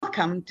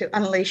Welcome to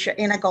Unleash Your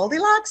Inner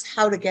Goldilocks,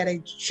 how to get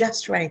it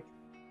just right.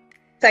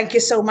 Thank you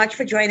so much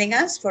for joining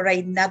us for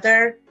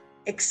another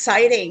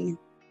exciting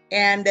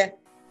and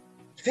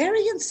very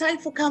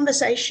insightful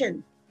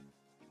conversation.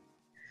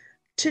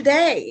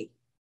 Today,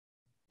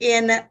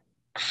 in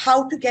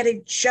how to get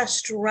it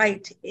just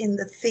right in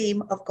the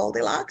theme of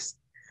Goldilocks,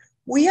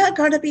 we are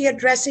going to be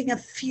addressing a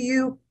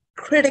few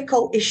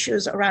critical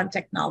issues around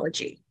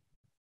technology.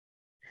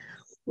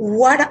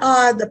 What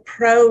are the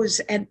pros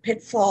and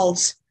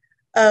pitfalls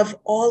of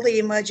all the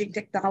emerging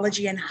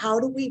technology, and how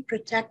do we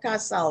protect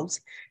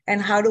ourselves,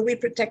 and how do we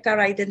protect our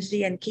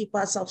identity and keep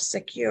ourselves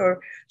secure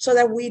so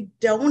that we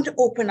don't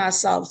open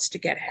ourselves to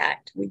get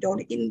hacked? We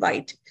don't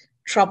invite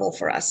trouble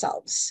for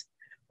ourselves.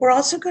 We're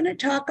also going to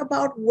talk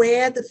about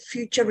where the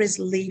future is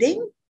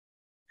leading,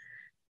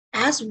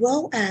 as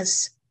well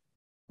as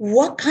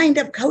what kind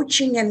of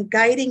coaching and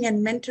guiding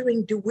and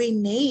mentoring do we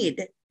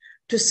need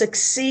to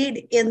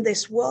succeed in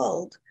this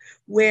world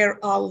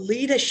where our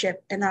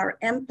leadership and our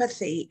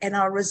empathy and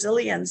our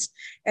resilience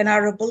and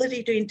our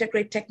ability to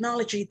integrate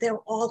technology, they're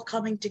all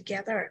coming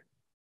together.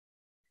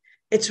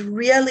 It's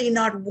really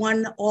not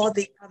one or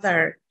the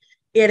other.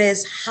 It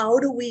is how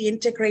do we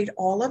integrate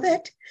all of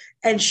it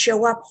and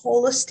show up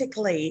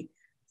holistically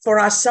for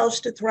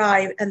ourselves to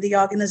thrive, and the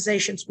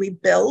organizations we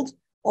build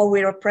or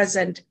we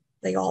represent,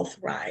 they all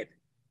thrive.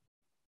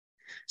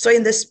 So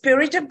in the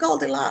spirit of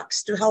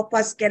Goldilocks, to help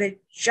us get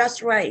it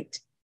just right,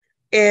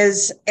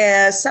 is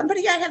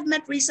somebody I have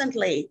met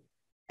recently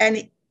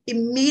and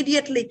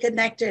immediately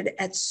connected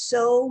at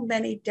so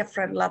many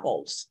different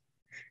levels.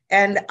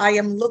 And I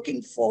am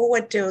looking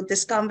forward to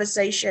this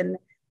conversation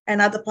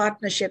and other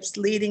partnerships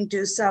leading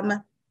to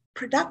some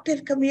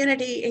productive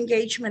community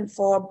engagement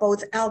for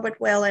both Albert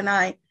Well and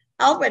I.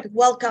 Albert,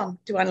 welcome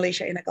to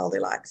Unleash Your Inner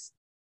Goldilocks.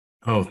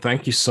 Oh,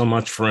 thank you so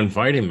much for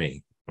inviting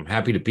me. I'm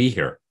happy to be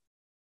here.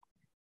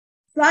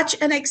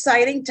 Such an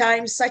exciting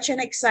time, such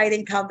an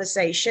exciting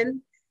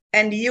conversation.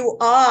 And you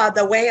are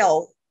the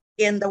whale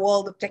in the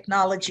world of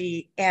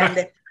technology.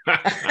 And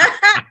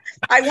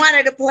I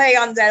wanted to play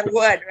on that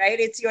word, right?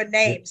 It's your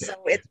name, so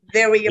it's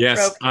very appropriate.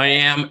 Yes, I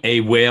am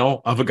a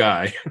whale of a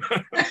guy.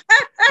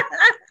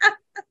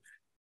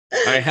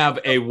 I have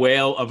a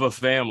whale of a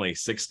family,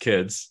 6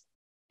 kids.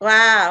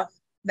 Wow,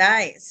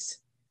 nice.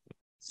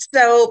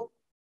 So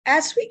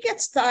as we get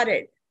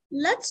started,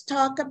 let's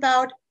talk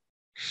about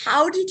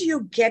how did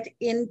you get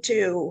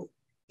into,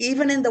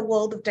 even in the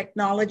world of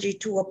technology,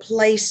 to a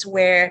place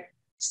where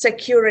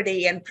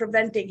security and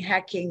preventing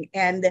hacking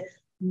and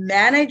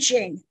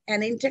managing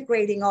and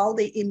integrating all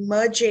the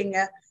emerging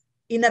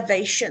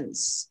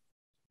innovations.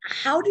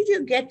 How did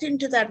you get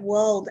into that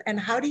world, and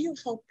how do you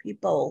help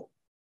people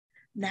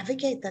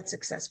navigate that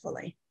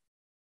successfully?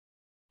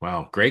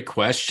 Wow, great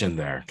question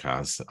there,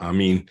 Kaz. I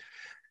mean,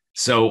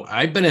 so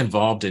I've been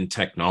involved in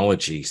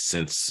technology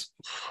since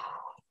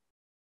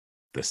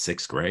the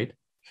 6th grade.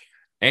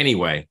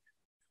 Anyway,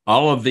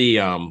 all of the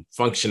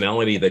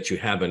functionality that you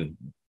have in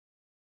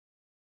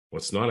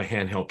what's not a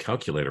handheld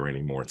calculator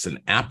anymore, it's an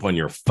app on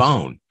your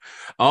phone.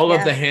 All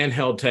of the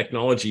handheld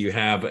technology you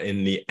have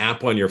in the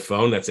app on your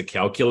phone, that's a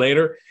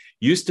calculator,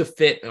 used to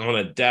fit on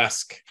a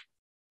desk.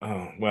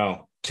 Oh,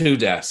 well, 2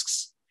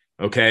 desks.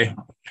 Okay.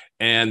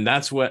 And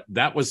that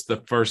was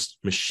the first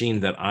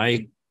machine that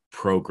I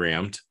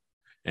programmed.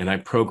 And I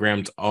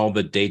programmed all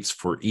the dates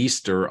for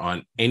Easter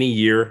on any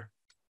year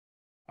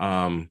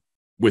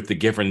with the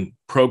given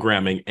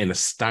programming and a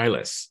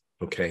stylus.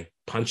 Okay.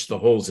 Punch the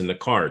holes in the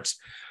cards.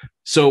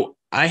 So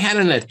I had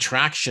an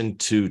attraction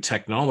to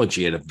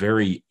technology at a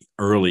very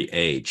early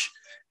age.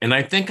 And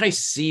I think I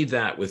see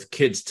that with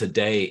kids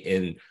today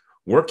in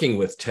working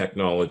with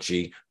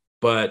technology.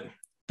 But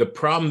the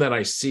problem that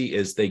I see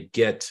is they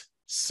get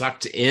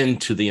sucked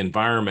into the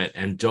environment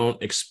and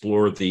don't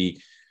explore the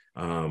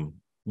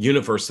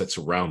universe that's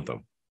around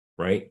them,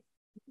 right?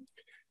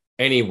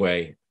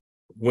 Anyway,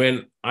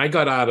 when I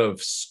got out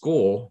of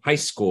school, high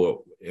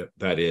school,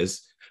 that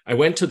is, I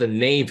went to the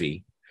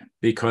Navy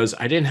because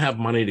I didn't have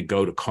money to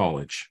go to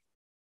college.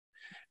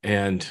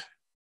 And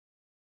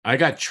I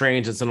got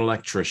trained as an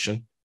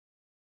electrician,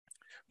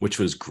 which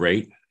was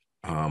great.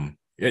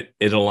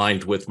 It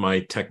aligned with my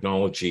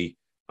technology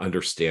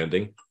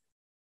understanding.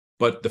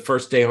 But the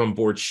first day on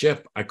board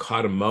ship, I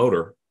caught a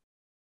motor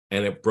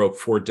and it broke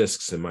 4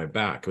 discs in my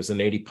back. It was an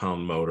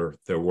 80-pound motor.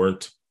 There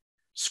weren't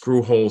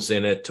screw holes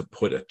in it to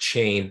put a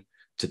chain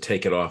to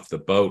take it off the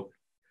boat.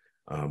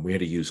 We had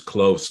to use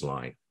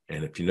clothesline.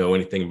 And if you know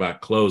anything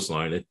about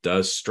clothesline, it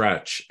does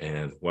stretch.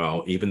 And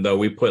well, even though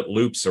we put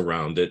loops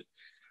around it,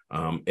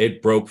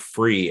 it broke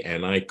free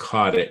and I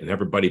caught it, and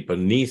everybody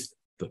beneath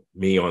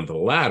me on the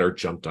ladder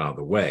jumped out of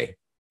the way,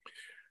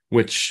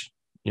 which,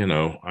 you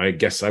know, I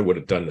guess I would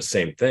have done the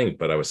same thing,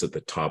 but I was at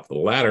the top of the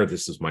ladder.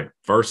 This is my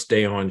first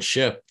day on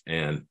ship,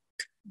 and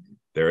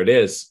there it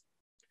is.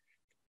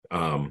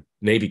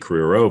 Navy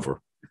career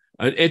over.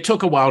 It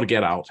took a while to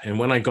get out. And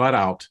when I got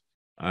out,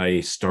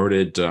 I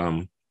started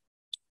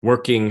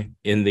working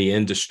in the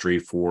industry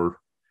for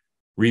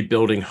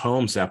rebuilding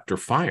homes after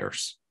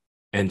fires.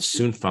 and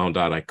soon found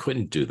out I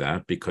couldn't do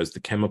that because the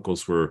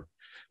chemicals were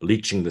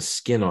leaching the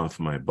skin off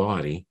my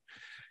body.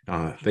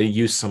 They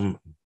used some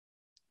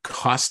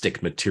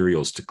caustic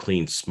materials to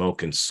clean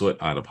smoke and soot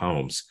out of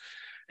homes.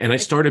 And I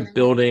started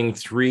building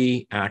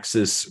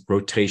 3-axis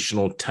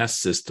rotational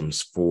test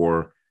systems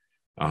for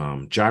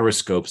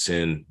gyroscopes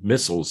in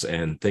missiles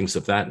and things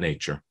of that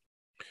nature.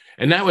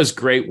 And that was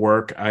great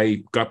work.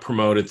 I got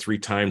promoted 3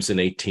 times in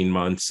 18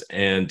 months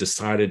and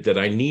decided that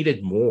I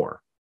needed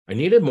more. I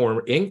needed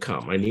more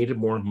income. I needed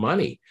more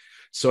money.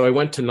 So I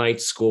went to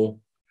night school,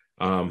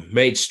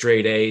 made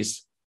straight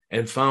A's,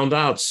 and found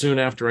out soon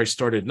after I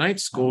started night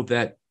school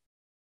that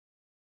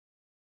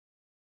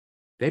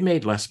they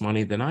made less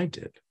money than I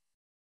did.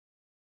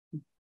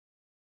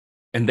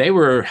 And they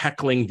were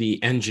heckling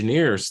the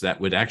engineers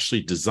that would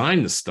actually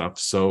design the stuff.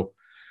 So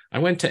I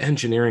went to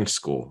engineering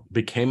school,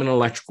 became an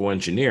electrical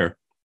engineer.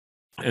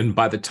 And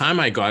by the time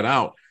I got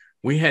out,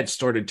 we had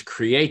started to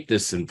create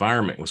this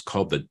environment. It was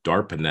called the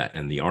DARPANET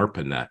and the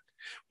ARPANET,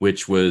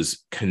 which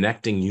was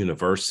connecting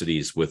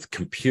universities with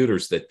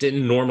computers that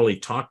didn't normally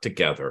talk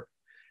together.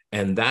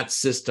 And that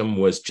system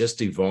was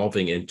just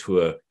evolving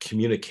into a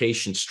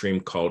communication stream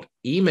called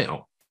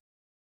email.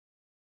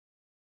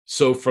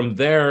 So from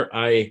there,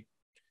 I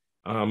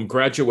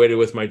graduated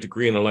with my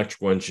degree in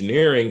electrical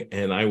engineering,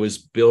 and I was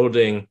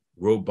building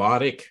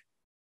robotic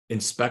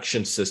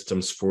inspection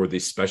systems for the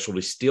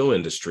specialty steel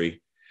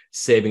industry,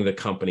 saving the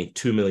company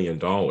 $2 million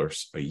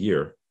a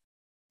year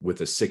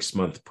with a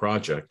 6-month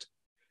project.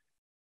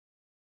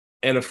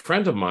 And a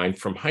friend of mine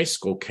from high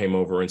school came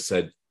over and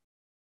said,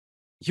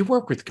 "You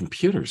work with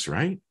computers,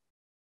 right?"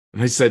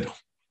 And I said,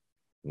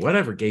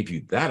 "Whatever gave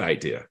you that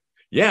idea?"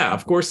 "Yeah,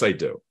 of course I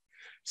do."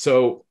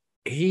 So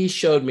he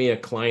showed me a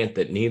client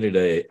that needed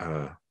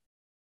a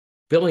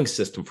billing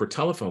system for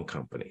telephone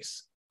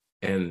companies.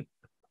 And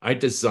I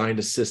designed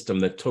a system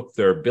that took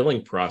their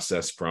billing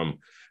process from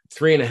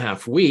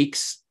 3.5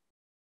 weeks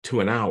to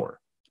an hour.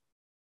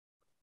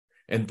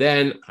 And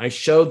then I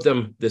showed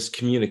them this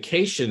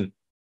communication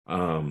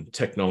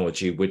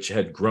technology, which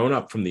had grown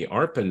up from the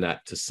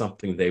ARPANET to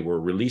something they were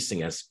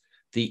releasing as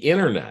the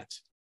internet.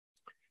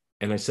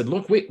 And I said,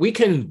 "Look, we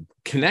can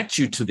connect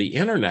you to the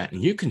internet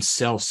and you can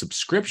sell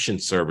subscription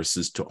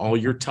services to all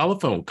your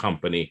telephone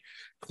company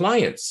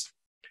clients,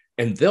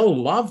 and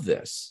they'll love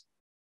this."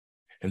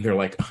 And they're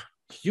like,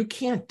 "You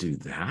can't do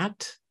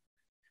that.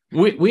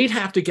 We'd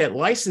have to get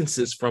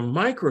licenses from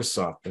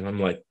Microsoft." And I'm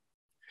like,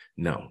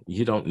 "No,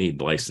 you don't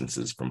need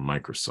licenses from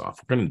Microsoft.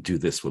 We're going to do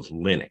this with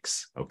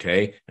Linux,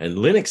 okay? And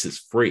Linux is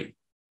free.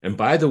 And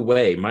by the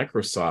way,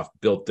 Microsoft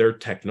built their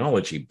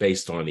technology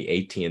based on the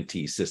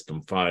AT&T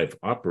System 5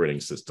 operating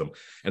system."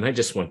 And I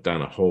just went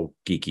down a whole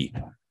geeky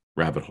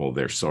rabbit hole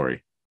there,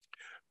 sorry.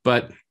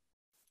 But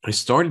I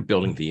started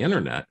building the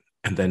internet,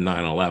 and then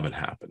 9/11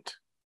 happened.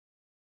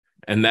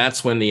 And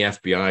that's when the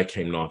FBI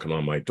came knocking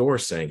on my door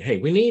saying, "Hey,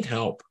 we need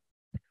help.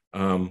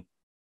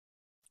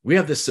 We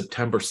have this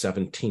September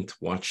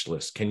 17th watch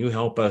list. Can you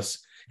help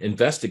us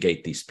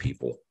investigate these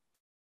people?"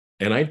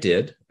 And I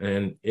did,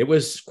 and it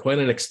was quite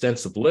an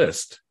extensive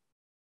list.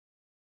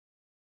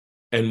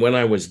 And when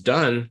I was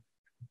done,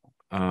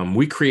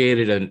 we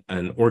created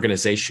an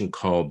organization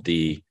called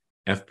the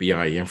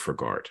FBI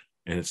InfraGuard,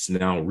 and it's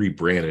now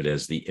rebranded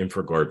as the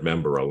InfraGuard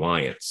Member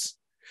Alliance.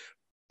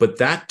 But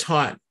that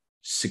taught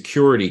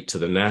security to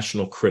the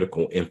national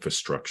critical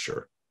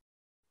infrastructure.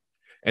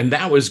 And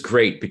that was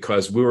great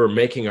because we were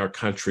making our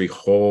country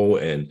whole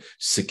and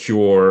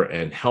secure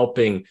and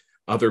helping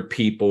other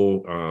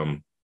people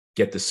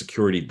get the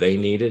security they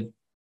needed.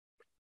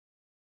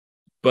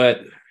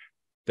 But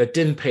that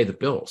didn't pay the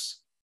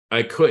bills.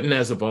 I couldn't,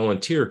 as a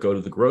volunteer, go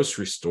to the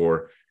grocery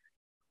store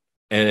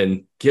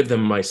and give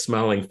them my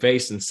smiling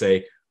face and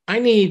say, "I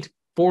need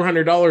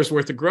 $400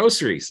 worth of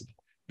groceries."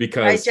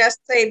 Because I just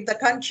saved the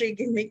country,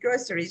 give me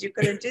groceries. You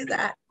couldn't do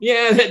that.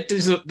 Yeah,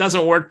 that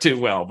doesn't work too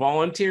well.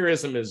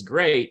 Volunteerism is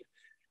great.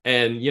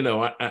 And,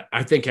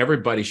 I think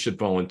everybody should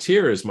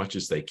volunteer as much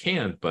as they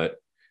can. But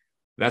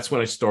that's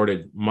when I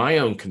started my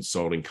own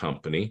consulting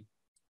company.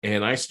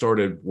 And I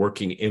started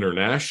working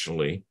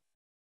internationally,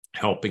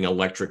 helping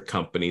electric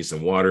companies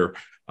and water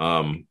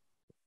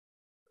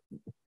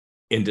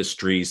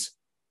industries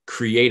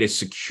create a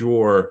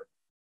secure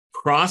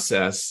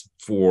process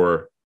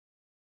for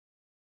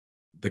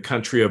the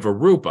country of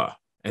Aruba.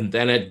 And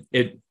then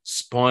it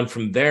spawned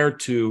from there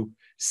to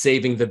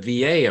saving the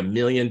VA $1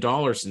 million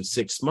in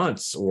 6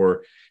 months,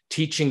 or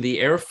teaching the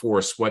Air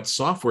Force what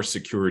software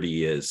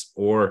security is,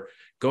 or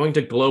going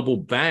to global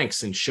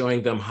banks and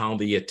showing them how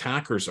the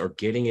attackers are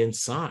getting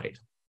inside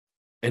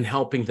and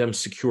helping them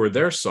secure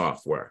their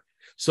software.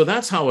 So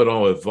that's how it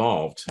all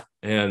evolved.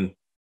 And,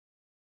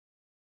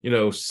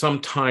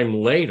 sometime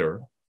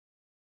later,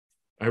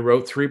 I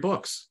wrote 3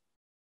 books.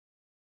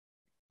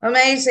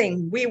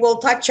 Amazing. We will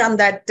touch on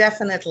that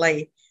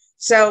definitely.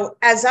 So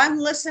as I'm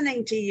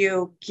listening to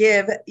you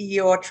give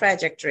your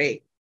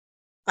trajectory,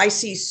 I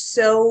see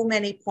so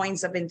many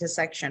points of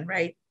intersection,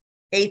 right?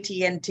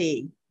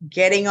 AT&T,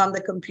 getting on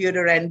the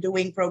computer and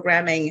doing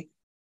programming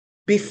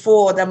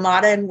before the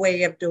modern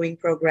way of doing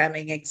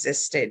programming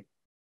existed.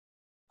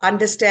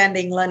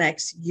 Understanding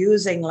Linux,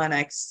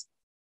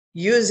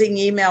 using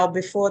email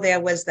before there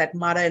was that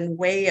modern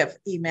way of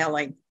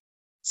emailing.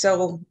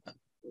 So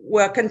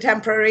we're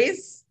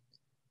contemporaries.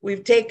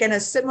 We've taken a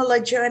similar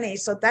journey.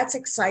 So that's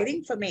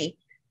exciting for me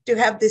to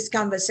have this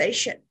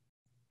conversation.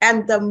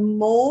 And the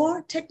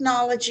more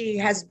technology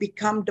has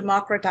become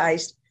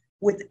democratized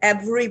with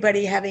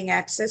everybody having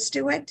access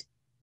to it,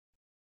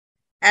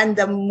 and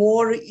the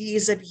more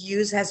ease of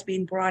use has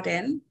been brought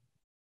in,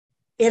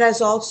 it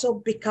has also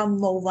become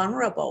more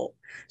vulnerable.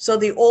 So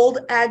the old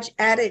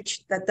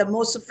adage that the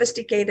more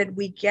sophisticated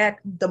we get,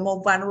 the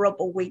more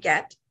vulnerable we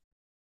get,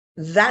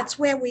 that's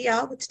where we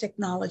are with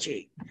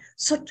technology.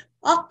 So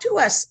talk to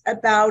us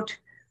about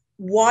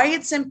why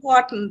it's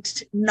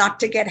important not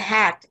to get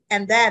hacked.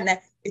 And then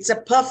it's a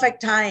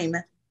perfect time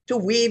to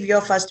weave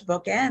your first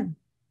book in.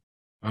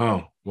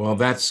 Oh, well,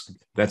 that's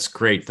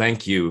great.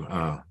 Thank you,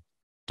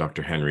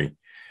 Dr. Henry.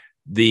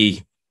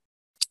 The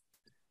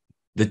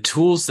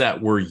tools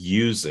that we're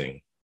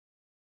using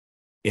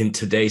in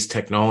today's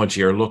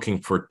technology are looking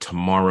for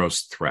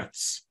tomorrow's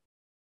threats.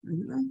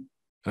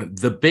 Mm-hmm.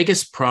 The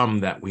biggest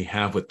problem that we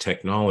have with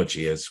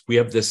technology is we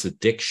have this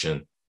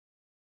addiction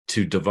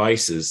to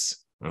devices.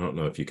 I don't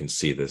know if you can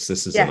see this.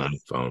 This is an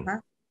iPhone. Huh?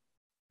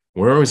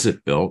 Where was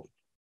it built?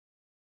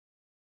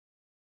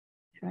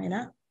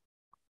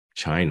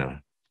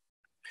 China.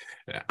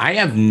 I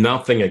have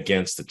nothing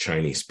against the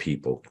Chinese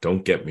people.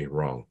 Don't get me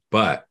wrong.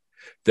 But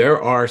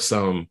there are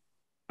some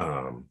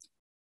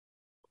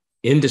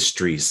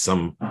industries,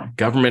 some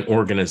government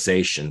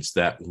organizations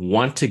that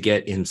want to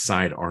get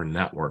inside our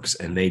networks,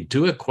 and they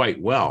do it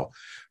quite well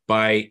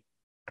by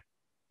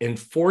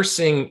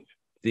enforcing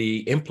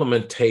the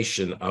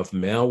implementation of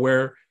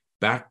malware,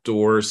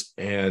 backdoors,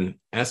 and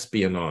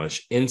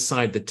espionage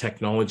inside the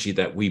technology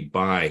that we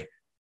buy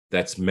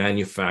that's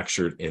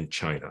manufactured in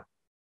China.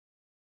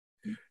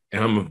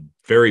 And I'm a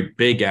very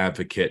big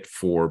advocate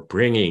for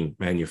bringing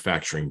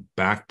manufacturing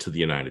back to the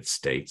United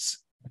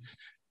States.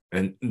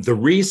 And the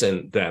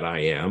reason that I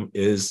am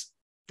is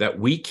that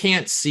we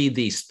can't see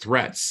these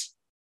threats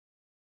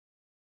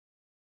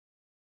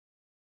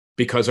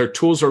because our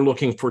tools are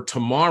looking for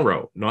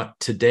tomorrow, not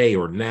today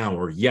or now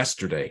or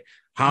yesterday.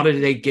 How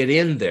did they get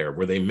in there?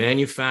 Were they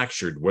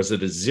manufactured? Was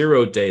it a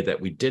 0 day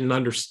that we didn't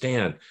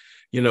understand?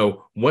 You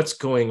know, what's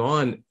going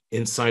on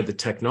inside the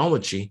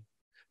technology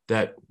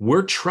that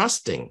we're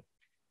trusting?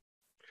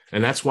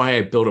 And that's why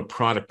I built a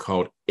product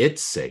called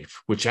It's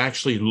Safe, which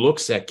actually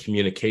looks at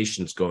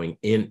communications going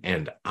in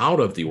and out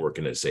of the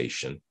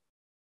organization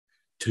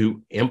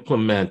to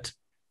implement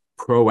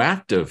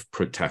proactive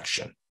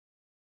protection.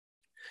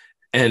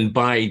 And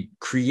by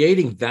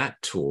creating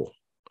that tool,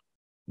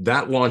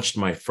 that launched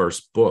my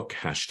first book,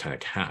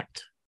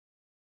 #Hacked.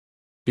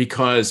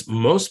 Because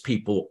most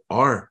people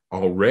are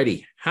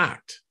already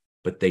hacked,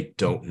 but they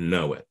don't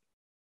know it.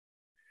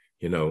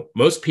 You know,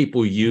 most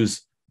people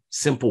use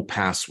simple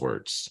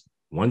passwords.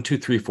 1, 2,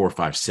 3, 4,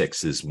 5,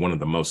 6 is one of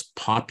the most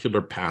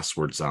popular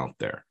passwords out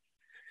there.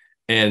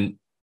 And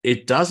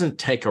it doesn't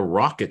take a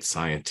rocket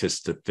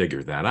scientist to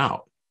figure that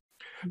out.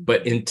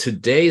 But in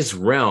today's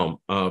realm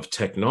of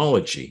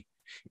technology,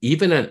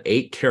 even an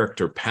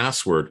 8-character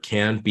password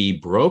can be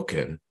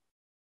broken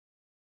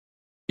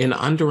in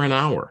under an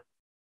hour.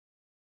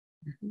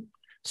 Mm-hmm.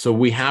 So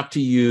we have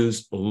to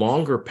use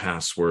longer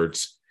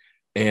passwords,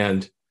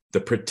 and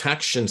the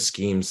protection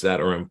schemes that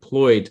are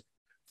employed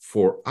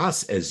for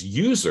us as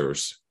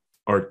users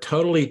are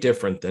totally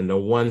different than the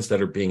ones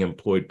that are being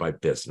employed by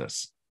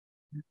business.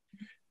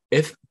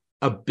 If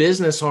a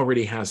business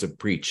already has a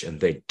breach and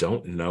they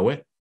don't know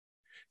it,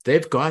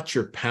 they've got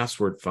your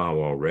password file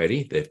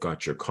already, they've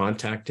got your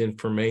contact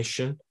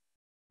information,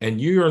 and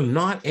you're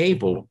not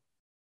able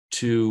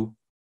to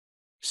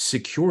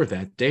secure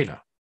that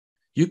data.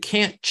 You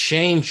can't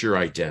change your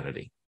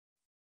identity.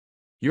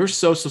 Your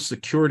social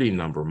security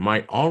number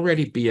might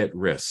already be at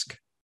risk,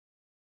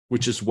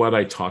 which is what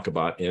I talk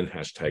about in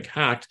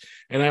 #Hacked.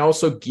 And I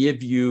also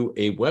give you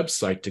a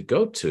website to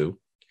go to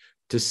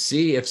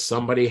see if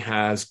somebody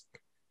has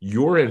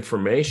your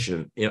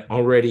information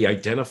already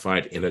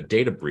identified in a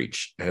data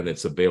breach, and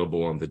it's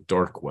available on the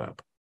dark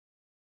web.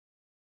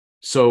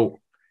 So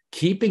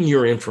keeping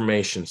your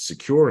information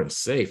secure and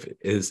safe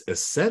is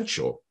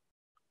essential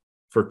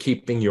for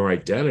keeping your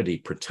identity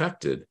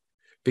protected,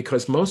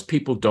 because most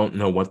people don't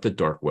know what the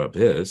dark web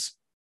is.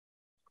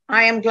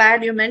 I am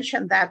glad you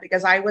mentioned that,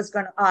 because I was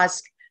going to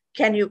ask,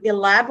 can you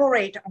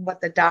elaborate on what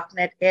the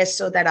darknet is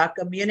so that our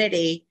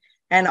community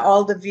and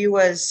all the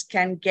viewers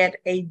can get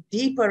a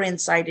deeper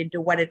insight into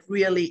what it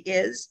really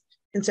is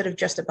instead of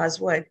just a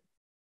buzzword?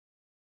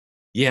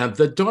 Yeah,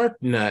 the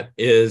darknet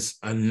is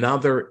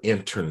another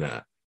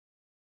internet.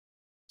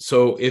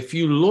 So if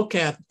you look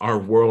at our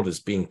world as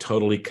being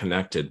totally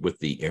connected with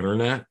the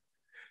internet,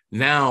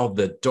 now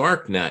the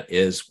darknet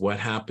is what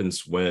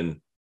happens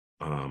when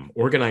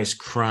organized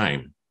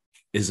crime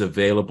is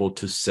available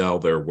to sell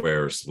their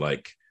wares,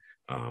 like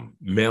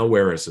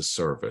malware as a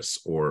service,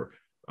 or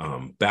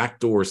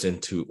backdoors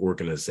into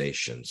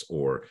organizations,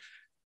 or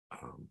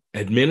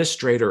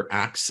administrator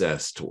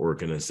access to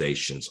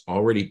organizations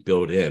already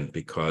built in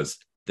because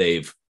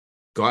they've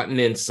gotten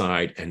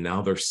inside and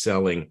now they're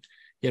selling,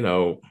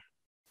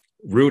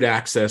 root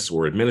access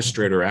or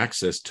administrator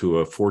access to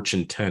a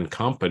Fortune 10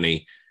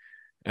 company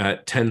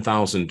at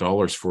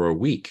 $10,000 for a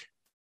week.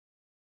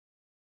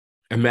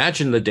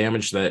 Imagine the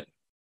damage that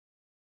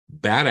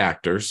bad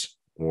actors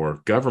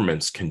or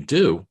governments can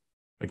do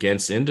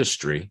against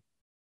industry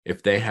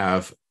if they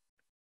have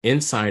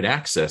inside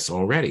access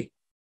already.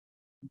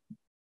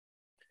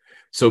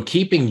 So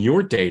keeping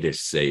your data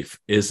safe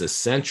is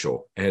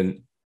essential.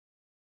 And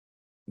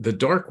the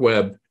dark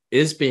web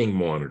is being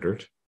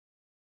monitored.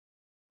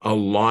 A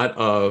lot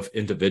of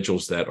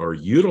individuals that are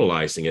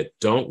utilizing it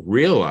don't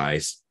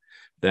realize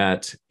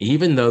that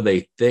even though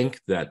they think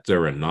that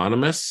they're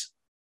anonymous,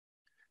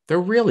 they're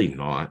really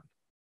not.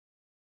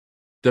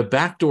 The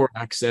backdoor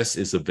access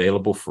is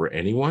available for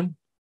anyone,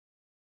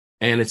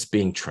 and it's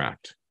being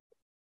tracked.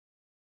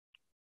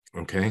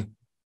 Okay.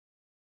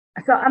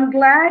 So I'm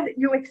glad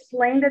you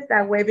explained it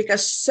that way,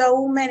 because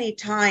so many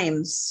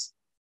times,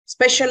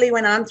 especially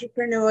when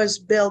entrepreneurs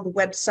build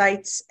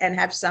websites and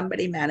have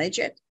somebody manage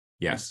it.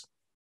 Yes.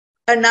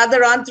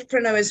 Another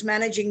entrepreneur is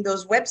managing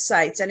those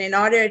websites. And in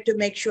order to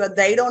make sure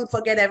they don't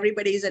forget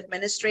everybody's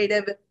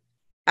administrative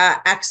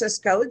access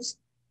codes,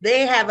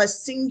 they have a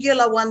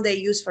singular one they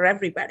use for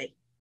everybody.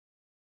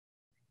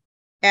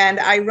 And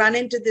I run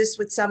into this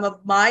with some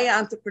of my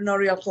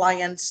entrepreneurial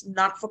clients,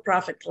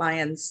 not-for-profit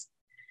clients.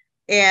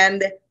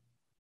 And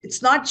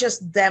it's not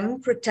just them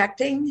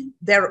protecting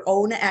their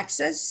own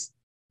access,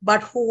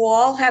 but who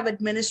all have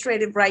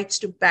administrative rights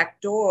to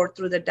backdoor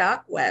through the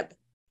dark web.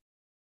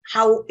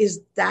 How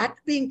is that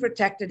being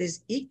protected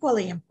is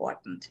equally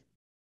important.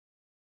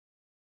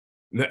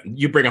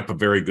 You bring up a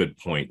very good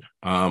point.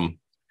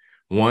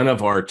 One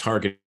of our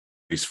targets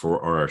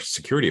for our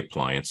security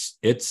appliance,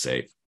 It's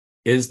Safe,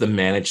 is the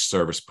managed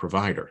service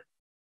provider.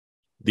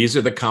 These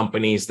are the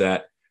companies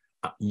that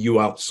you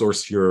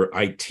outsource your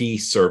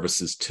IT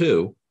services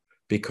to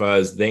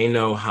because they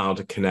know how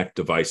to connect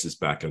devices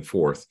back and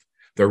forth.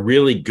 They're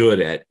really good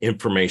at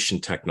information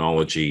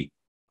technology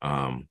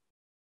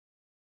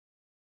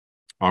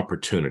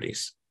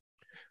opportunities.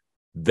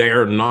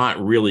 They're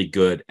not really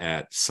good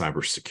at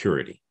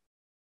cybersecurity.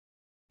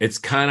 It's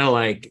kind of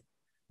like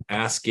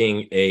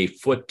asking a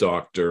foot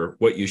doctor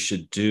what you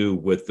should do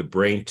with the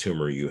brain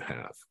tumor you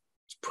have.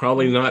 It's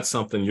probably not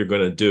something you're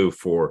going to do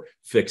for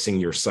fixing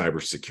your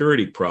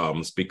cybersecurity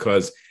problems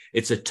because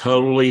it's a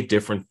totally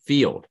different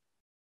field.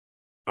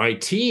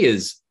 IT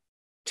is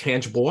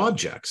tangible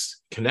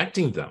objects,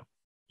 connecting them,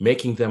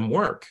 making them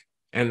work.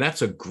 And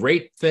that's a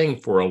great thing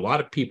for a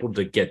lot of people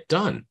to get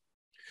done.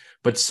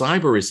 But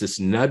cyber is this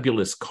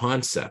nebulous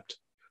concept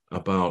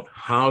about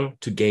how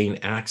to gain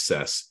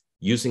access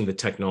using the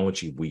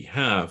technology we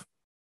have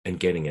and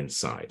getting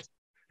inside.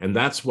 And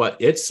that's what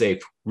It's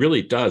Safe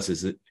really does,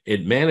 is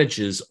it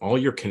manages all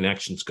your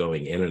connections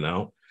going in and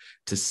out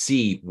to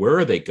see where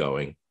are they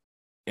going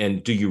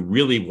and do you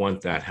really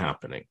want that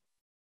happening?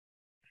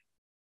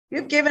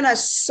 You've given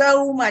us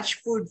so much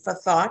food for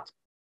thought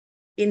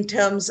in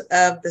terms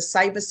of the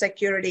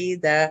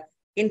cybersecurity, the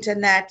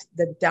internet,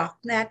 the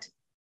darknet.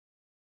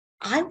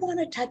 I want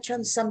to touch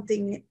on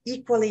something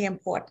equally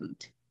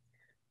important.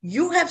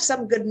 You have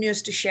some good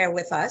news to share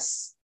with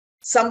us,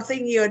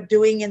 something you're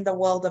doing in the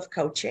world of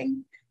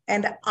coaching,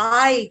 and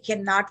I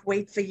cannot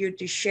wait for you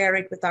to share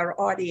it with our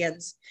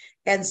audience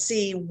and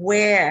see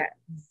where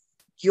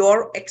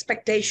your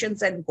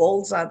expectations and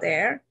goals are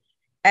there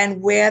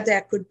and where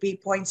there could be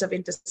points of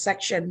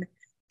intersection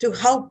to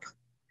help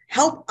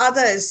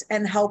others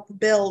and help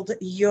build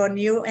your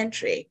new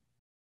entry.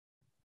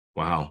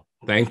 Wow,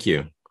 thank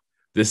you.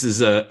 This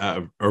is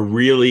a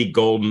really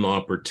golden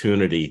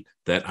opportunity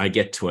that I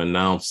get to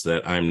announce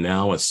that I'm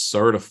now a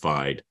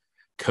certified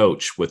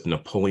coach with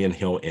Napoleon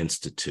Hill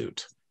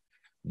Institute.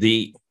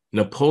 The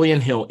Napoleon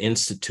Hill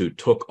Institute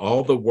took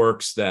all the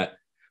works that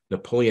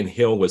Napoleon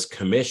Hill was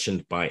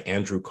commissioned by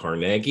Andrew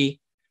Carnegie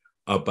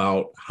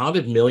about how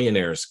did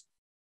millionaires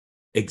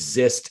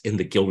exist in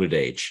the Gilded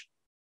Age.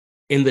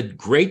 In the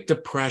Great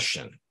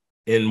Depression,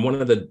 in one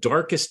of the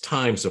darkest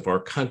times of our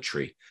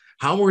country,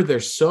 how were there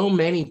so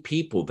many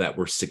people that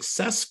were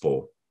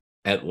successful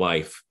at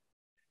life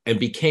and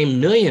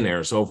became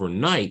millionaires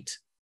overnight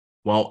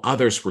while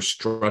others were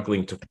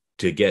struggling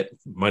to get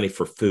money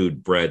for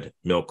food, bread,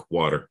 milk,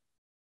 water,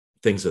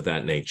 things of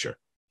that nature?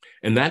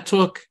 And that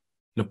took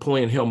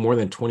Napoleon Hill more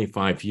than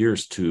 25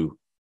 years to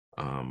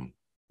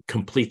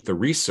complete the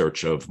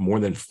research of more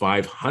than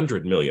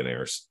 500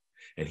 millionaires.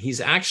 And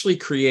he's actually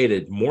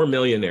created more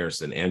millionaires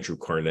than Andrew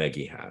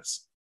Carnegie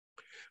has.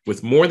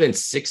 With more than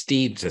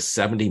 60 to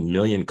 70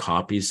 million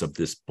copies of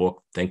this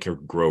book, Think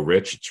and Grow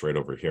Rich, it's right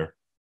over here,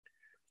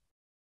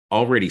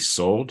 already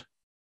sold,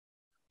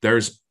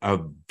 there's a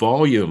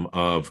volume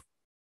of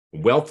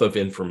wealth of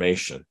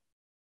information.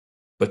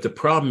 But the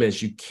problem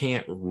is you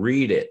can't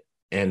read it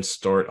and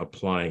start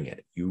applying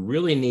it. You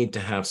really need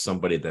to have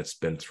somebody that's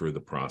been through the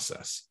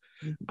process.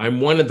 I'm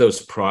one of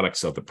those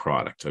products of the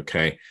product,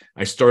 okay?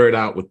 I started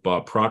out with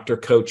Bob Proctor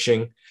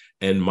coaching,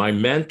 And my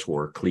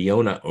mentor,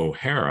 Cleona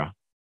O'Hara,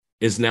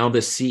 is now the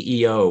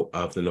CEO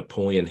of the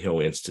Napoleon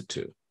Hill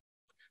Institute.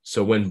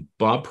 So when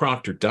Bob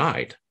Proctor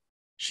died,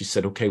 she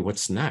said, okay,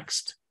 what's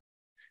next?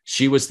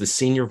 She was the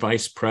senior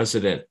vice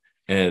president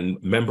and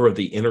member of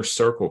the inner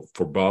circle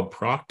for Bob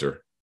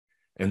Proctor.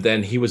 And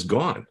then he was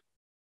gone.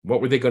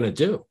 What were they going to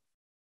do?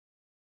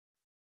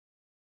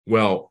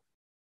 Well,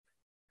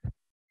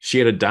 she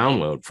had a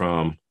download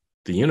from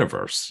the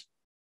universe,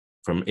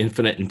 from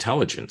infinite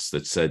intelligence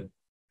that said,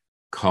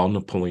 call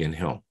Napoleon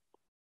Hill.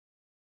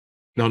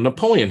 Now,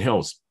 Napoleon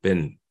Hill's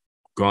been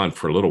gone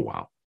for a little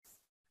while,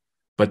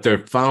 but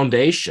their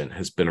foundation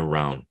has been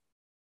around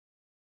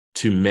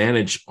to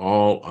manage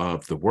all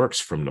of the works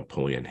from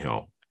Napoleon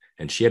Hill.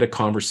 And she had a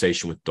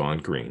conversation with Don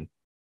Green,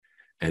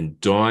 and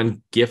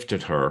Don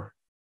gifted her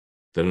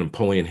the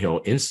Napoleon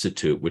Hill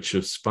Institute, which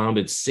was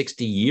founded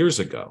 60 years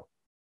ago.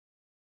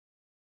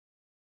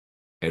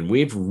 And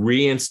we've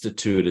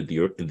reinstituted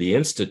the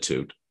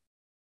Institute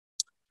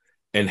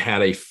and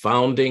had a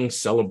founding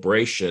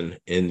celebration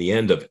in the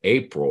end of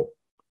April.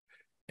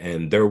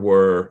 And there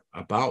were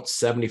about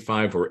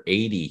 75 or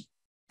 80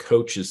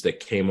 coaches that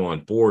came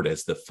on board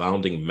as the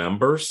founding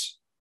members.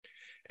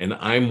 And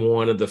I'm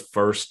one of the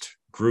first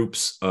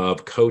groups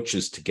of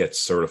coaches to get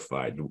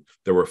certified.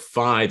 There were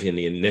 5 in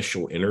the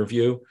initial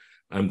interview.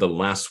 I'm the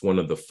last one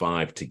of the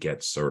 5 to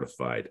get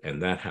certified.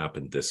 And that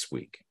happened this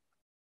week.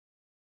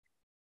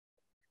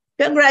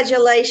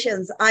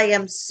 Congratulations. I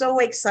am so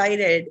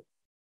excited,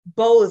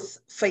 both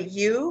for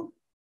you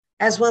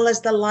as well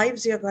as the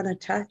lives you're going to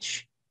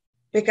touch,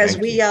 because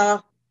we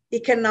are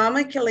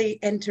economically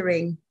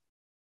entering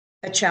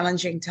a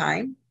challenging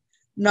time,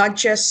 not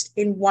just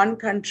in one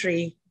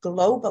country,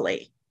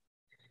 globally.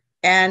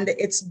 And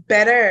it's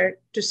better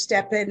to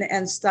step in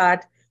and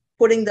start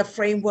putting the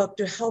framework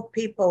to help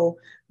people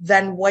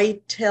than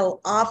wait till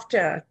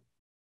after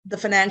the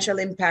financial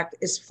impact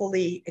is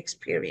fully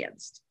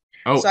experienced.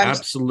 Oh, so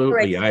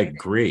absolutely. I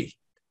agree.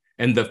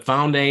 And the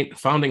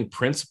founding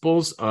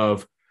principles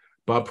of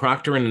Bob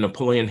Proctor and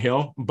Napoleon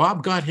Hill,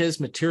 Bob got his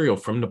material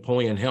from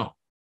Napoleon Hill.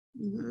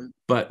 Mm-hmm.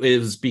 But it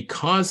was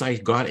because I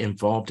got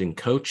involved in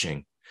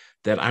coaching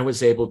that I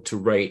was able to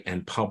write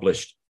and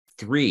publish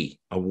 3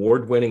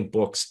 award-winning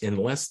books in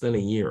less than a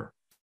year.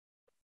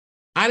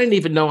 I didn't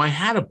even know I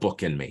had a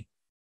book in me.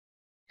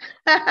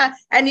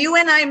 And you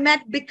and I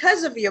met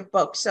because of your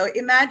book. So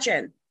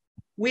imagine,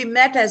 we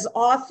met as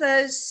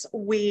authors.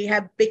 We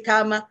have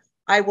become,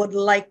 I would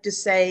like to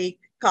say,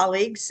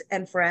 colleagues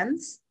and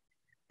friends.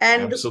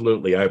 And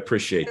absolutely, I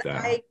appreciate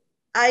that.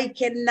 I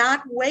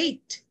cannot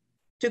wait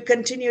to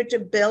continue to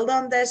build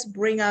on this,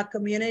 bring our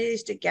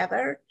communities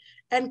together,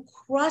 and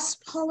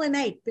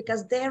cross-pollinate,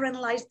 because therein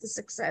lies the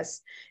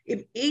success.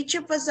 If each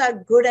of us are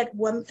good at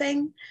one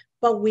thing,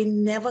 but we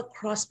never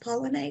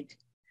cross-pollinate,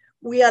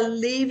 we are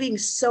leaving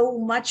so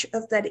much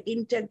of that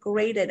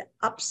integrated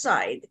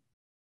upside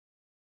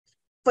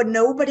for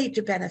nobody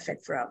to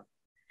benefit from.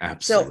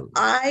 Absolutely. So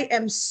I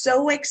am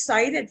so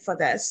excited for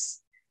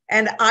this.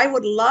 And I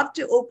would love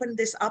to open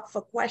this up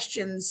for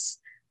questions.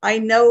 I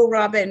know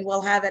Robin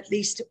will have at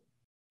least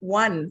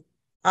one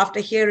after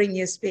hearing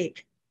you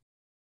speak.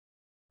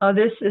 Oh,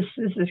 this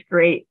is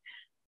great.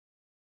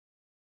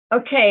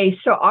 Okay,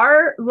 so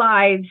our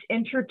lives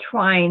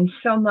intertwine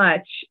so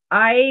much.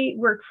 I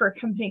work for a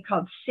company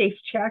called Safe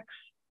Checks.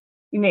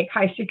 We make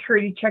high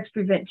security checks,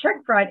 prevent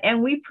check fraud,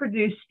 and we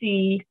produce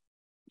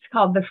it's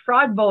called the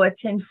Fraud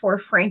Bulletin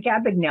for Frank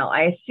Abagnale.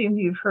 I assume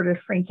you've heard of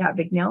Frank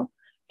Abagnale.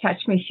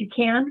 Catch me if you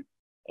can.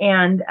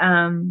 And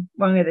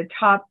one of the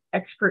top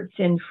experts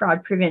in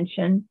fraud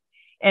prevention.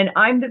 And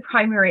I'm the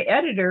primary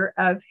editor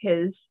of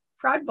his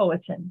Fraud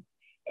Bulletin.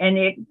 And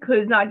it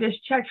includes not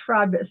just check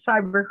fraud, but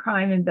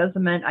cybercrime,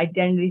 embezzlement,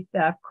 identity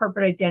theft,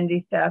 corporate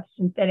identity theft,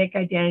 synthetic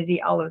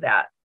identity, all of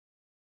that.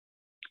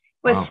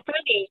 What's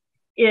funny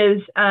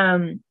is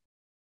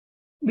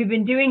we've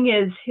been doing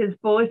his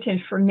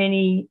bulletin for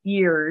many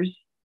years,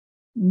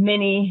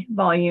 many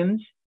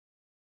volumes.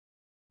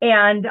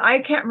 And I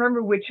can't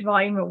remember which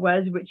volume it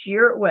was, which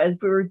year it was.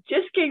 We were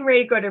just getting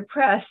ready to go to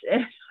press,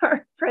 and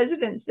our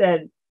president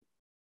said,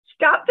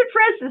 "Stop the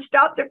presses,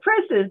 stop the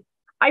presses.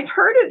 I've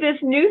heard of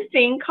this new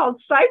thing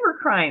called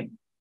cybercrime."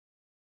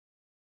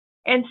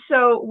 And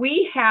so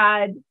we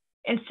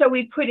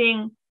put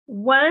in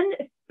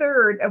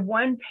 1/3 of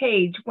one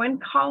page, one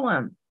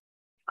column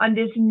on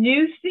this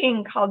new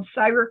thing called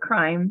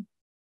cybercrime.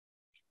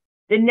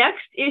 The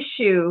next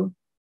issue,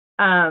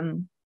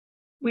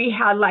 we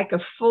had like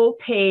a full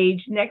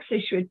page, next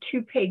issue, a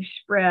 2-page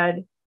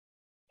spread.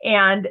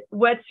 And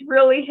what's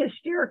really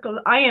hysterical,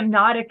 I am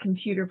not a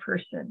computer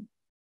person.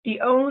 The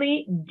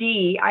only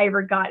D I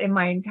ever got in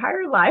my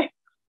entire life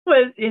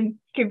was in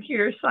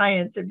computer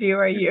science at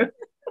BYU.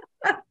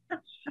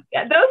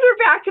 Yeah, those were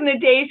back in the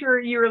days where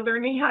you were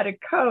learning how to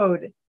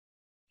code,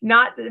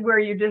 not where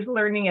you're just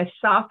learning a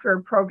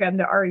software program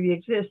that already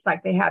exists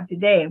like they have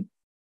today.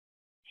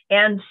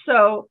 And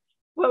so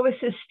what was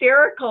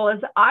hysterical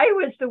is I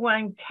was the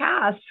one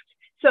tasked.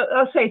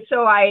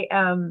 So I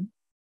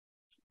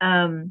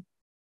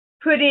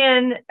put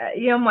in,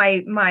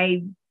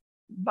 my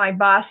my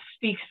boss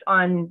speaks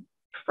on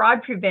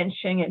fraud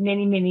prevention at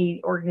many,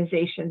 many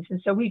organizations. And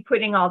so we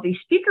putting all these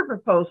speaker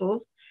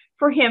proposals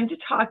for him to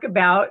talk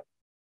about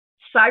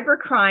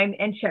cybercrime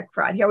and check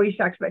fraud. He always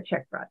talks about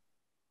check fraud.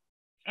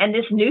 And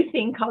this new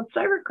thing called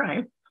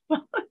cybercrime,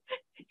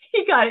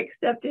 he got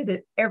accepted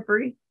at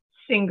every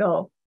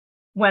single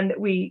one that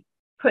we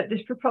put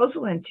this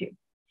proposal into.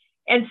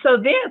 And so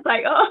then it's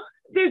like, oh,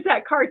 there's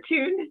that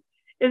cartoon.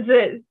 Is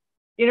it,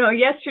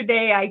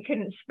 yesterday I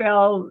couldn't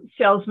spell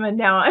salesman.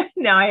 Now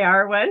I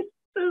are one.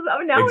 So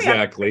now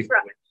exactly.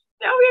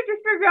 Now we have to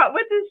figure out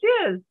what this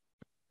is.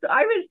 So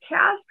I was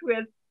tasked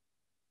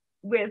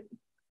with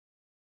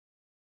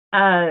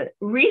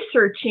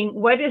researching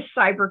what is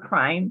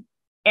cybercrime,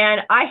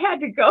 and I had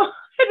to go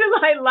some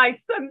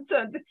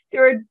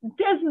there were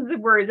dozens of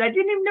words. I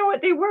didn't even know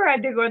what they were. I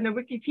had to go in the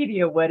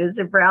Wikipedia. What is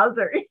a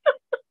browser?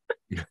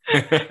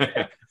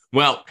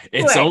 Well,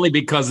 it's only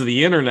because of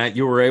the internet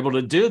you were able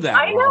to do that.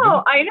 I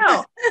know.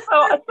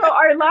 So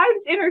our lives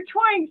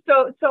intertwined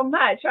so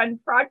much on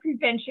fraud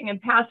prevention and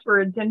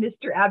passwords, and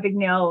Mr.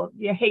 Abagnale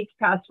hates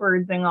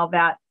passwords and all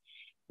that.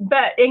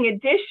 But in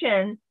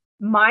addition,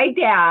 my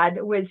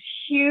dad was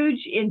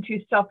huge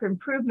into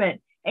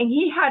self-improvement, and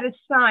he had a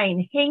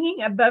sign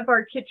hanging above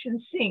our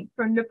kitchen sink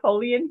from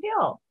Napoleon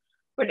Hill.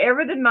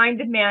 Whatever the mind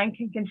of man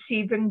can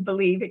conceive and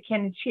believe, it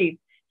can achieve.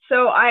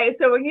 So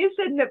when you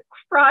said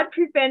fraud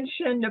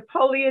prevention,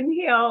 Napoleon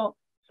Hill,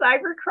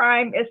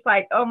 cybercrime, it's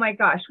like, oh my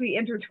gosh, we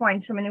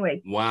intertwine so many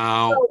ways.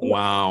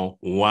 Wow.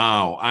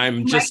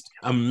 I'm just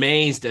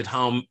amazed at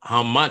how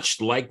much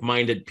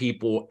like-minded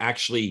people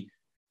actually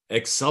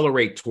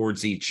accelerate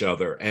towards each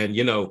other. And,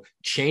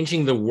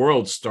 changing the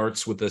world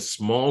starts with a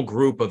small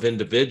group of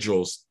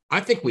individuals. I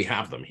think we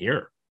have them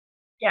here.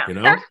 Yeah.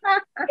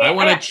 I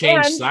want to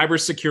change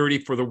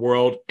cybersecurity for the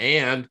world.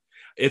 And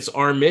it's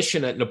our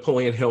mission at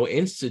Napoleon Hill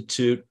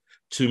Institute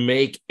to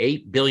make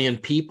 8 billion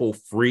people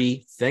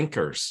free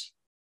thinkers.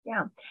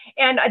 Yeah.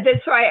 And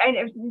so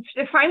I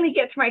to finally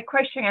get to my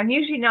question, I'm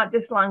usually not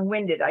this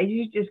long-winded. I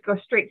usually just go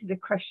straight to the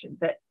question.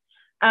 But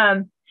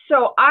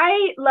so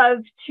I love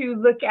to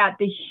look at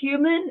the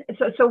human.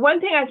 So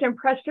one thing I was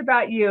impressed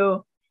about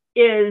you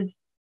is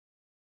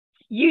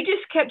you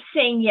just kept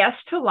saying yes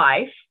to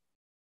life,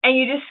 and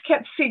you just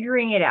kept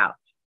figuring it out.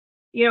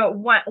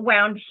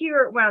 Wound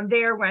here, wound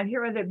there,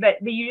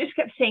 but you just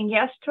kept saying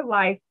yes to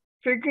life,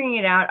 figuring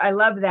it out. I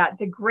love that.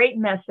 It's a great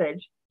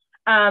message.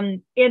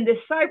 In the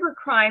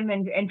cybercrime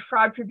and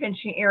fraud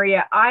prevention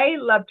area, I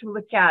love to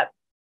look at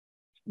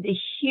the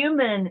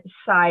human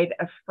side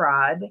of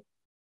fraud,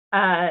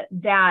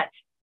 that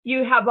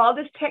you have all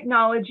this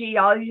technology,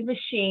 all these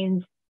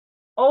machines.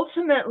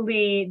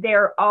 Ultimately,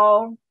 they're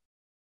all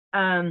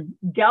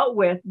dealt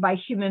with by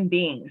human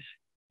beings.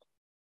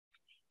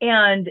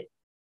 And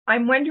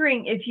I'm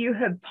wondering if you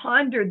have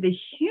pondered the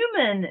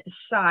human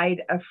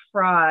side of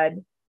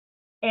fraud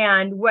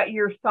and what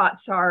your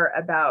thoughts are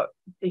about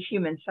the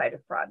human side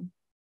of fraud.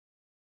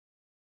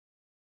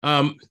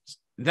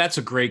 That's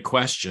a great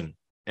question.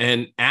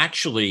 And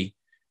actually,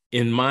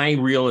 in my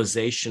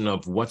realization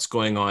of what's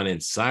going on in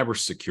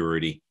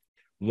cybersecurity,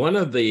 one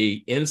of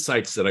the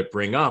insights that I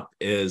bring up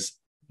is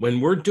when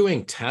we're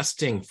doing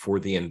testing for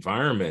the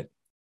environment,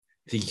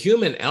 the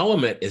human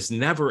element is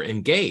never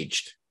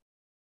engaged.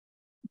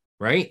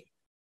 Right?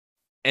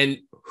 And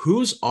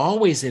who's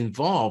always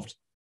involved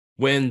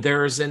when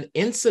there's an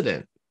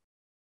incident?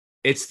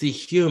 It's the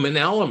human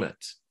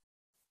element.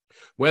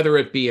 Whether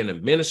it be an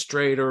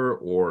administrator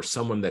or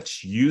someone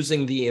that's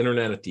using the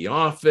internet at the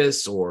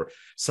office or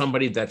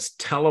somebody that's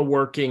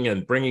teleworking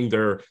and bringing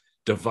their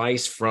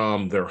device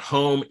from their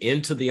home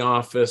into the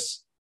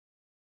office,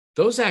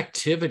 those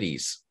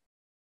activities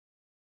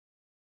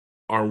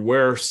are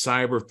where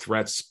cyber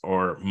threats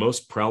are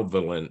most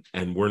prevalent,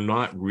 and we're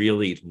not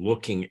really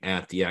looking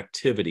at the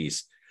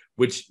activities,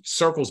 which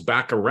circles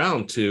back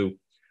around to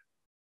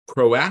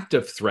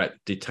proactive threat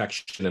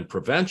detection and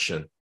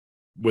prevention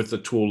with a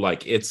tool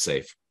like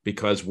ItSafe,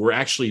 because we're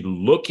actually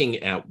looking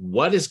at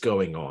what is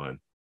going on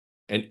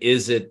and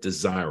is it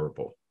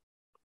desirable.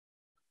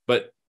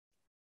 But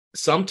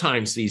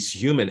sometimes these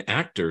human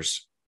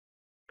actors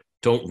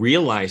don't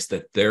realize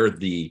that they're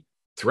the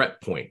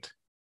threat point,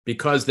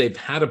 because they've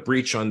had a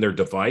breach on their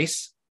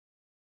device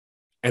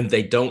and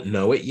they don't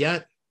know it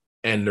yet,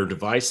 and their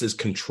device is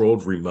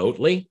controlled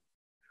remotely.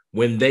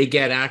 When they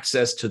get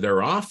access to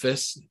their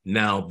office,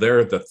 now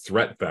they're the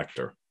threat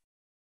vector.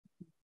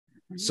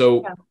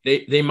 So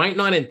they might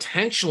not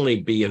intentionally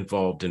be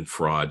involved in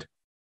fraud.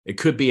 It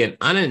could be an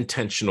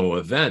unintentional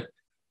event,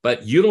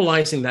 but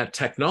utilizing that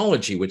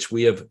technology, which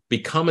we have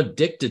become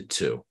addicted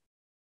to,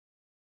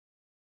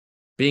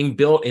 being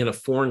built in a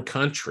foreign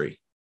country.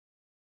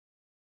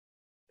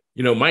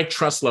 My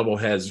trust level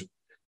has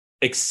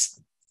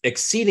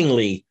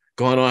exceedingly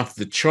gone off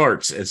the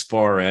charts as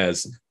far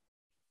as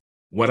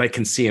what I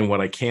can see and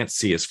what I can't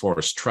see as far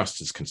as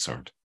trust is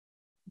concerned.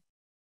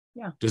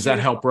 Yeah. Does that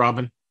help,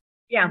 Robin?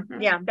 Yeah.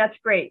 Yeah. That's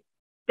great.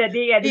 The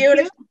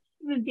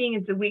human being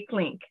is the weak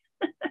link.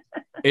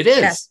 It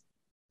is.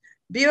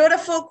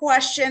 Beautiful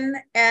question.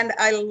 And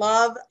I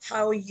love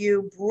how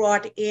you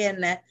brought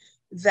in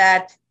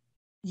that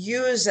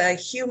user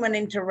human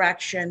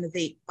interaction,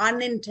 the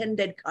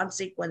unintended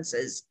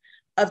consequences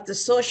of the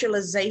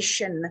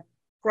socialization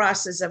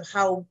process of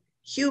how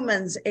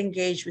humans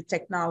engage with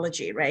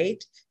technology,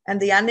 right? And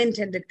the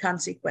unintended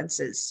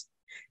consequences.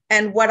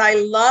 And what I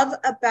love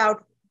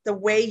about the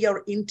way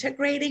you're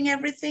integrating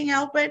everything,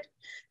 Albert,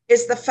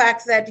 is the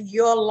fact that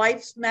your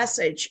life's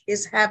message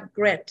is have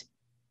grit.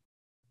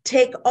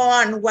 Take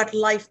on what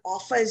life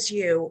offers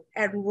you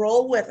and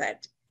roll with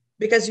it,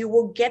 because you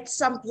will get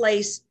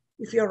someplace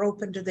if you're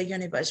open to the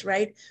universe,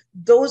 right?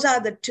 Those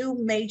are the two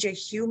major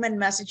human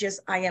messages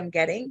I am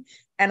getting.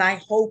 And I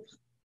hope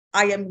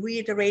I am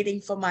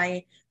reiterating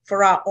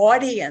for our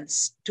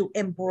audience to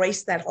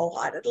embrace that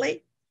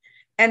wholeheartedly.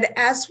 And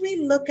as we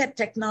look at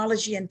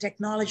technology and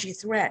technology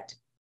threat,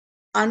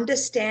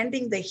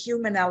 understanding the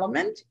human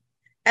element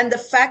and the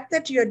fact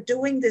that you're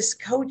doing this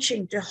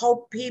coaching to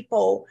help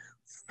people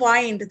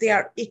find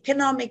their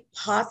economic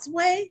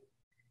pathway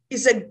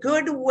is a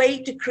good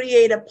way to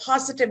create a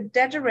positive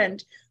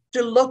deterrent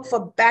to look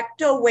for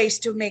backdoor ways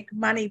to make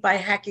money by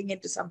hacking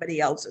into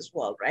somebody else's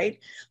world, right?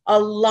 A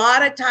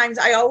lot of times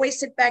I always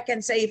sit back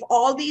and say, if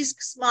all these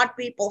smart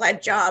people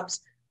had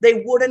jobs,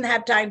 they wouldn't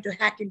have time to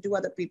hack into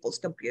other people's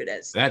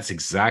computers. That's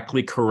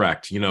exactly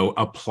correct.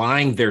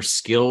 Applying their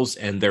skills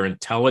and their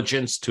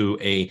intelligence to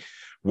a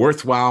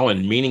worthwhile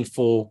and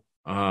meaningful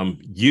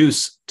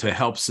use to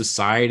help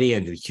society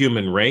and the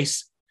human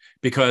race.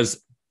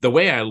 Because the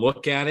way I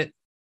look at it,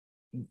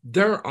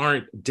 there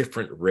aren't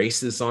different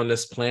races on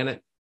this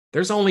planet.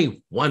 There's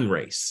only one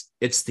race.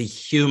 It's the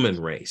human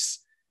race.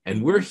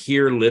 And we're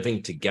here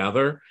living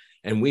together,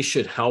 and we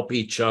should help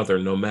each other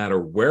no matter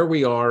where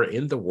we are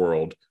in the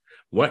world,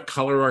 what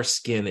color our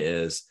skin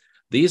is.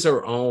 These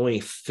are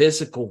only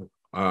physical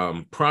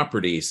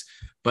properties.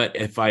 But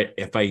if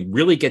I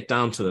really get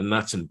down to the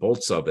nuts and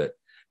bolts of it,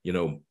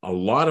 a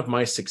lot of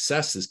my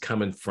success is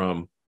coming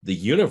from the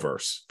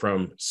universe,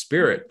 from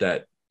spirit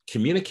that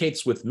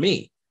communicates with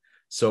me.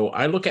 So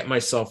I look at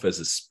myself as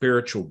a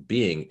spiritual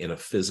being in a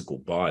physical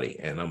body,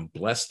 and I'm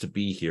blessed to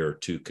be here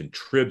to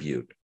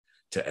contribute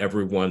to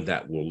everyone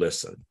that will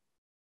listen.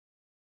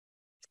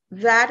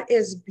 That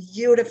is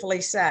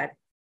beautifully said,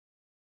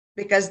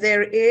 because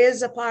there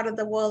is a part of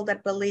the world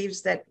that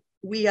believes that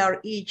we are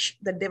each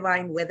the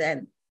divine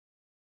within.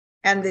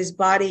 And this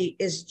body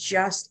is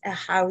just a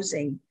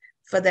housing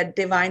for that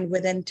divine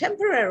within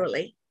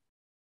temporarily,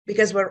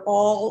 because we're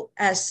all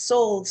as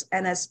souls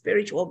and as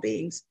spiritual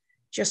beings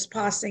just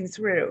passing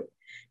through.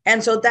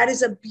 And so that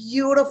is a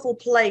beautiful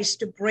place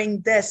to bring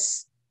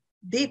this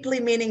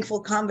deeply meaningful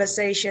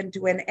conversation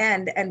to an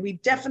end. And we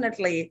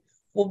definitely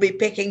will be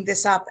picking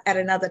this up at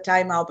another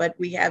time, Albert.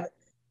 We have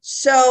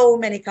so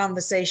many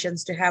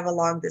conversations to have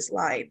along this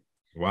line.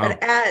 Wow.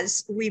 But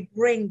as we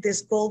bring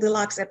this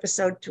Goldilocks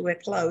episode to a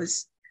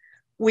close,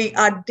 we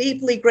are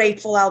deeply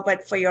grateful,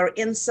 Albert, for your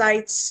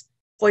insights,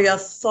 for your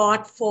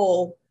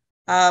thoughtful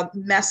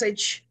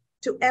message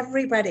to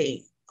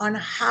everybody on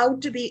how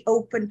to be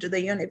open to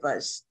the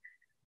universe.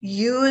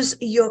 Use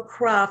your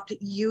craft,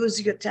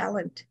 use your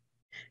talent,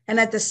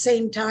 and at the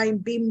same time,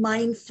 be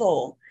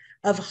mindful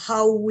of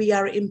how we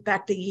are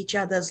impacting each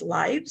other's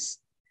lives,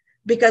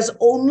 because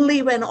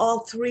only when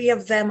all three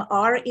of them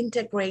are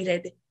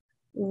integrated,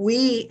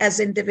 we as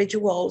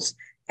individuals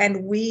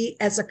and we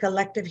as a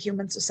collective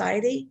human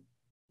society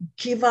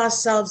give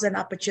ourselves an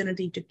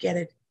opportunity to get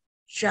it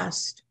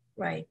just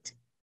right.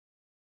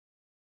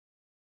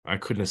 I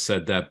couldn't have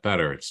said that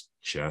better. It's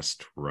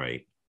just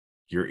right.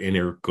 Your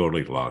inner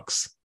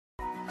Goldilocks.